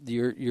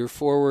your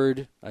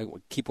forward, I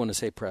keep wanting to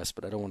say press,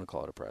 but I don't want to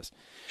call it a press.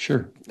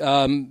 Sure.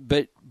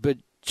 But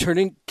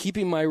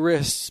keeping my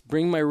wrists,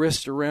 bring my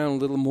wrist around a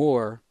little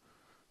more,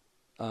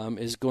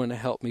 is going to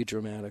help me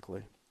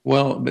dramatically.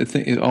 Well, but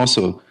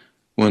also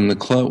when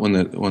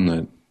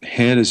the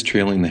head is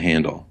trailing the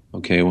handle,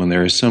 okay, when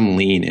there is some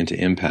lean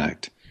into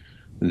impact,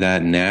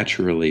 that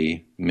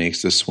naturally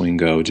makes the swing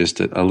go just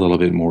a little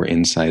bit more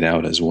inside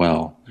out as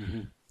well.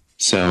 Mm-hmm.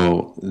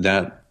 So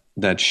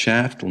that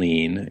shaft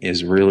lean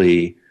is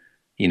really,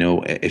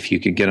 if you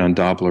could get on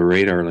Doppler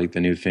radar like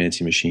the new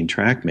fancy machine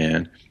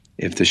TrackMan,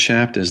 if the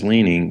shaft is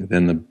leaning,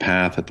 then the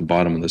path at the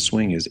bottom of the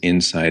swing is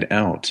inside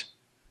out.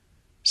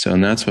 So,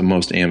 and that's what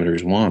most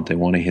amateurs want. They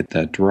want to hit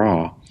that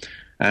draw.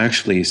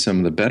 actually some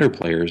of the better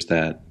players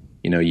that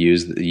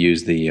use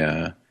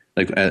the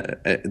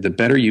the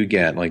better you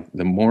get, like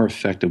the more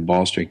effective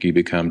ball striker you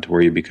become, to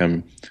where you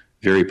become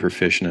very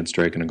proficient at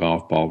striking a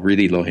golf ball,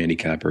 really low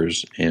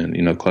handicappers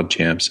and club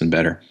champs and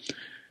better.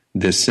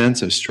 The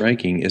sense of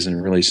striking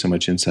isn't really so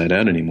much inside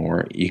out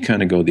anymore. You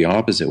kind of go the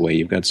opposite way.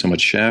 You've got so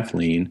much shaft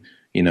lean,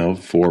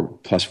 4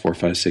 + 4,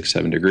 5, 6,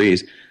 7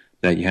 degrees,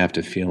 that you have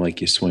to feel like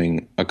you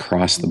swing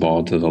across the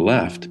ball to the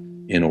left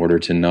in order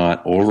to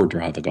not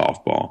overdraw the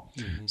golf ball.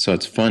 Mm-hmm. So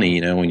it's funny,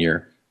 when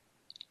you're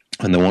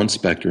on the one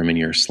spectrum and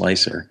you're a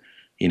slicer,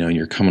 and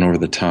you're coming over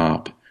the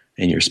top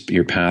and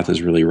your path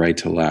is really right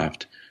to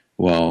left.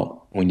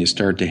 Well, when you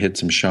start to hit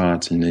some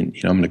shots, and then,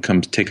 I'm going to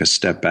come take a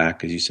step back,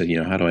 because you said,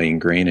 how do I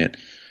ingrain it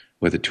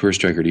with a tour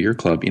striker to your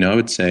club? I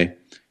would say,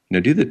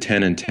 do the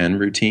 10 and 10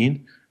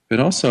 routine, but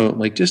also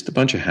like just a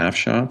bunch of half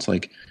shots,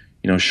 like,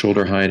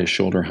 shoulder high to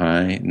shoulder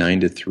high, 9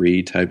 to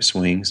 3 type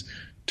swings,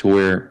 to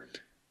where,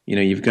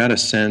 you've got a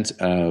sense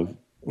of,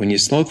 when you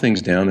slow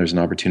things down, there's an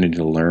opportunity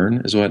to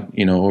learn, is what,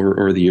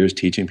 over the years,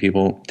 teaching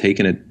people,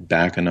 taking it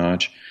back a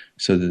notch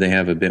so that they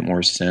have a bit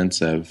more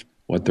sense of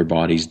what their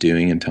body's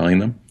doing and telling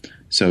them.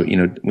 So,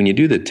 when you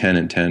do the 10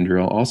 and 10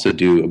 drill, also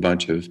do a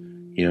bunch of,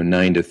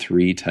 9 to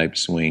 3 type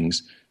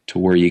swings, to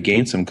where you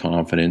gain some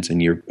confidence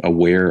and you're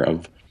aware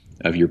of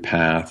your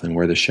path and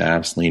where the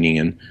shaft's leaning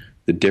and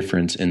the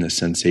difference in the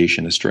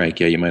sensation of strike.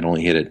 Yeah, you might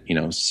only hit it,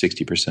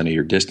 60% of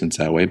your distance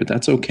that way, but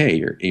that's okay.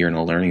 You're in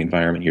a learning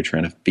environment. You're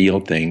trying to feel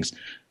things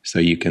so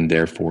you can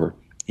therefore,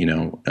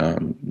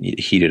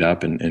 heat it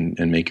up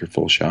and make your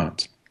full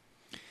shots.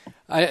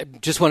 I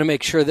just want to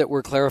make sure that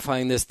we're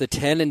clarifying this. The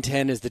 10 and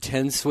 10 is the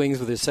 10 swings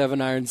with a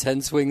 7-iron,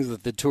 10 swings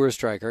with the tour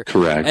striker.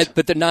 Correct.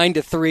 But the 9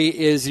 to 3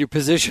 is your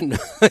position.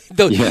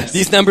 Yes.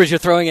 These numbers you're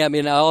throwing at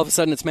me now, all of a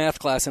sudden it's math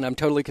class and I'm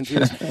totally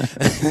confused.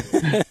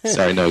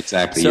 Sorry, no,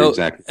 exactly. So, you're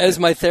exactly. As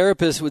my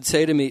therapist would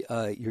say to me,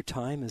 your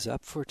time is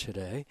up for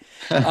today.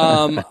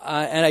 And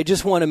I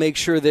just want to make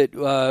sure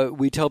that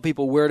we tell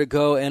people where to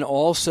go, and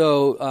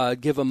also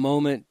give a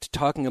moment to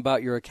talking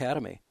about your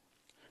academy.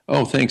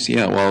 Oh, thanks.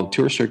 Yeah, well,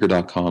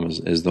 tourstriker.com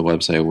is the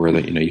website where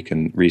you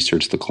can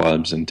research the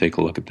clubs and take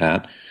a look at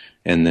that.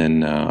 And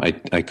then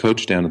I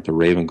coach down at the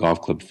Raven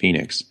Golf Club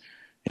Phoenix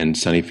in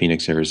sunny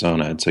Phoenix,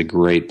 Arizona. It's a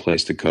great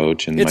place to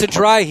coach. And it's a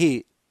dry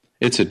heat.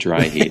 It's a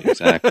dry heat,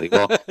 exactly.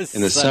 Well,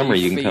 in the summer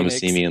you can Phoenix. come and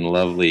see me in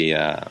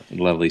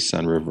lovely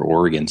Sun River,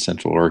 Oregon,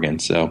 Central Oregon.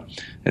 So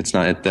that's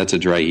a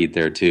dry heat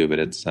there too, but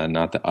it's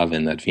not the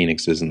oven that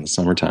Phoenix is in the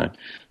summertime.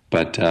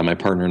 But my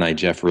partner and I,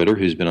 Jeff Ritter,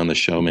 who's been on the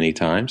show many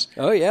times.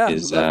 Oh yeah,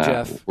 love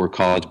Jeff. We're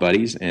college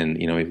buddies, and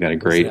we've got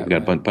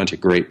a bunch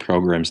of great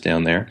programs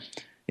down there,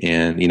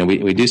 and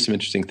we do some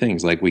interesting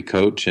things, like we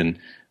coach, and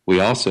we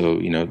also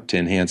to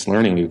enhance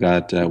learning,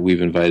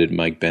 we've invited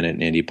Mike Bennett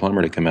and Andy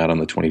Plummer to come out on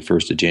the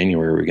 21st of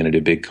January. We're going to do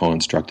a big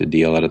co-instructed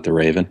deal out at the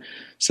Raven,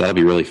 so that'll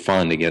be really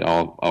fun to get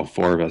all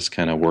 4 of us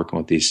kind of working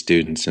with these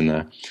students in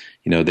the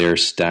their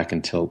stack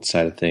and tilt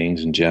side of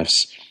things, and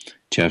Jeff's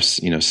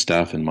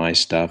stuff and my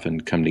stuff,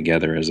 and come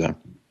together as a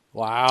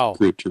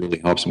group to really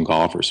help some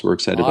golfers. So we're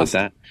excited about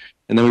that.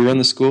 And then we run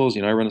the schools.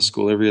 I run a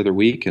school every other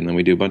week, and then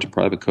we do a bunch of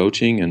private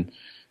coaching. And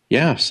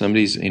yeah, if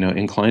somebody's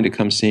inclined to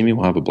come see me,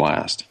 we'll have a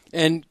blast.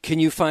 And can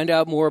you find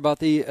out more about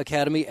the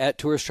academy at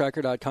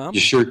tourstriker.com? You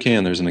sure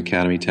can. There's an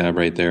academy tab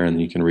right there, and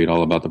you can read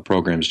all about the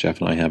programs Jeff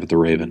and I have at the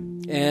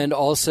Raven. And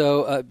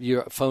also,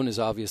 your phone is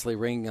obviously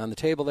ringing on the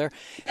table there.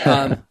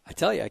 I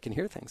tell you, I can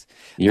hear things.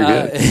 You're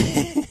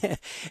good.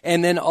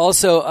 And then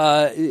also,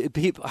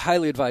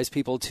 highly advise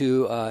people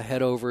to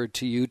head over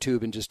to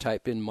YouTube and just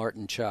type in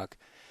Martin Chuck.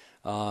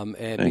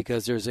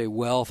 Because there's a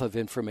wealth of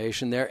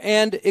information there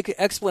and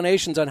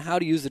explanations on how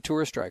to use the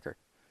Tour Striker.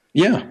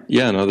 Yeah.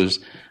 No,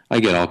 I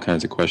get all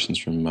kinds of questions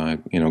from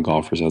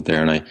golfers out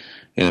there, and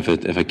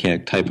if I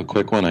can't type a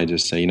quick one, I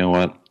just say, you know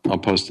what, I'll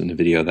post it in a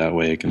video. That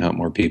way, it can help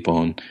more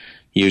people. And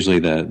usually,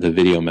 the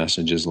video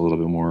message is a little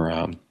bit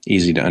more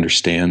easy to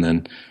understand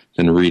than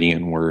reading it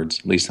in words.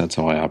 At least that's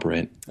how I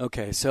operate.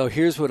 Okay, so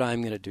here's what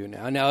I'm going to do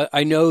now. Now,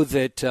 I know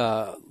that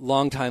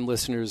longtime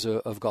listeners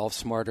of Golf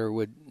Smarter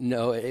would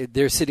know.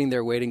 They're sitting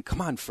there waiting.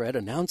 Come on, Fred,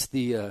 announce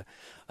the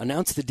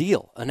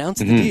deal. Announce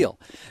the deal.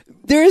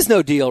 There is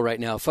no deal right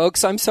now,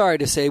 folks. I'm sorry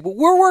to say, but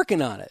we're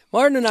working on it.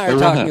 Martin and I are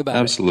talking about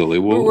absolutely. it. Absolutely.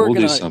 We'll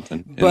do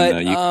something.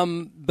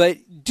 But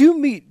do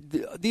me,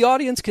 the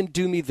audience can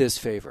do me this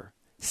favor.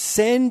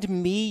 Send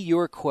me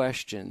your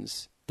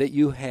questions that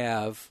you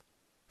have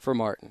for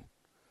Martin.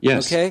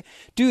 Yes. Okay?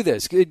 Do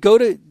this.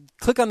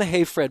 Click on the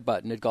Hey Fred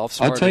button at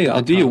GolfSmarter.com. I'll tell you,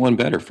 I'll do you one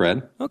better,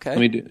 Fred.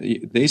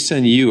 Okay. They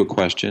send you a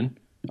question.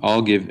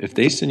 If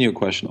they send you a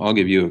question, I'll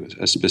give you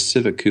a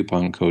specific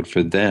coupon code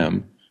for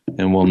them,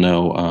 and we'll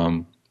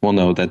know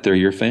that they're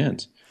your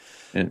fans.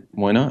 And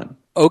why not?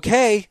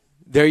 Okay.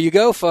 There you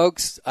go,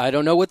 folks. I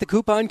don't know what the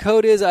coupon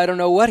code is. I don't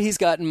know what he's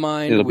got in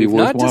mind. We've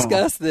not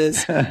discussed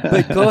this,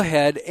 but go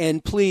ahead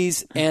and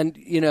please. And,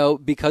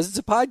 because it's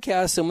a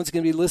podcast, someone's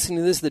going to be listening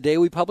to this the day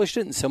we published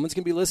it, and someone's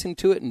going to be listening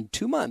to it in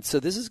 2 months. So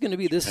this is going to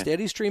be this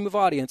steady stream of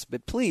audience.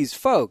 But please,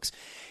 folks,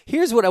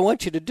 here's what I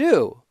want you to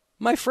do.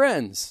 My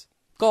friends,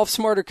 Golf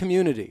Smarter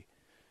community,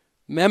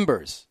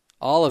 members,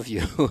 all of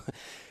you,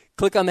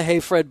 click on the Hey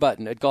Fred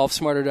button at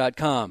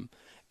golfsmarter.com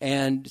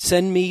and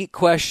send me a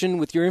question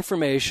with your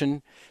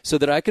information so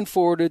that I can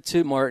forward it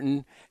to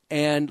Martin,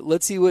 and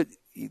let's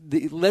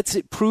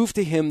it prove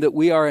to him that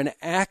we are an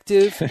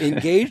active,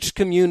 engaged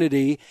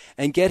community,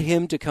 and get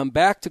him to come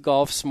back to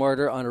Golf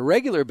Smarter on a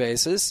regular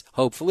basis,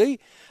 hopefully,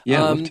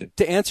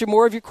 to answer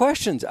more of your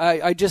questions.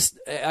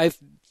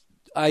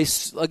 I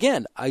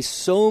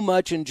so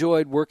much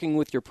enjoyed working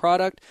with your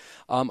product.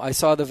 I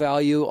saw the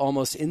value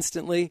almost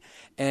instantly,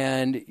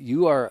 and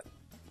you are,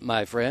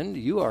 my friend,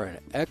 you are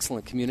an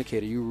excellent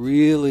communicator. You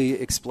really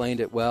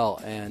explained it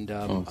well, and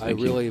I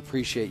really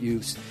appreciate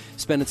you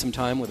spending some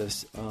time with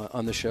us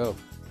on the show.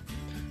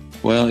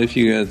 Well,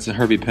 as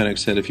Harvey Penick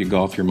said, if you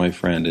golf, you're my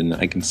friend, and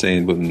I can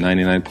say with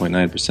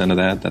 99.9%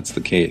 of that's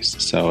the case.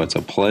 So it's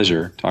a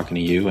pleasure talking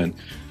to you, and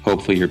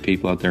hopefully your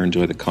people out there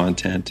enjoy the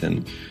content.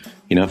 And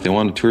if they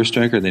want a tour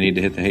striker, they need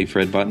to hit the Hey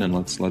Fred button, and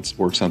let's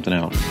work something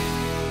out.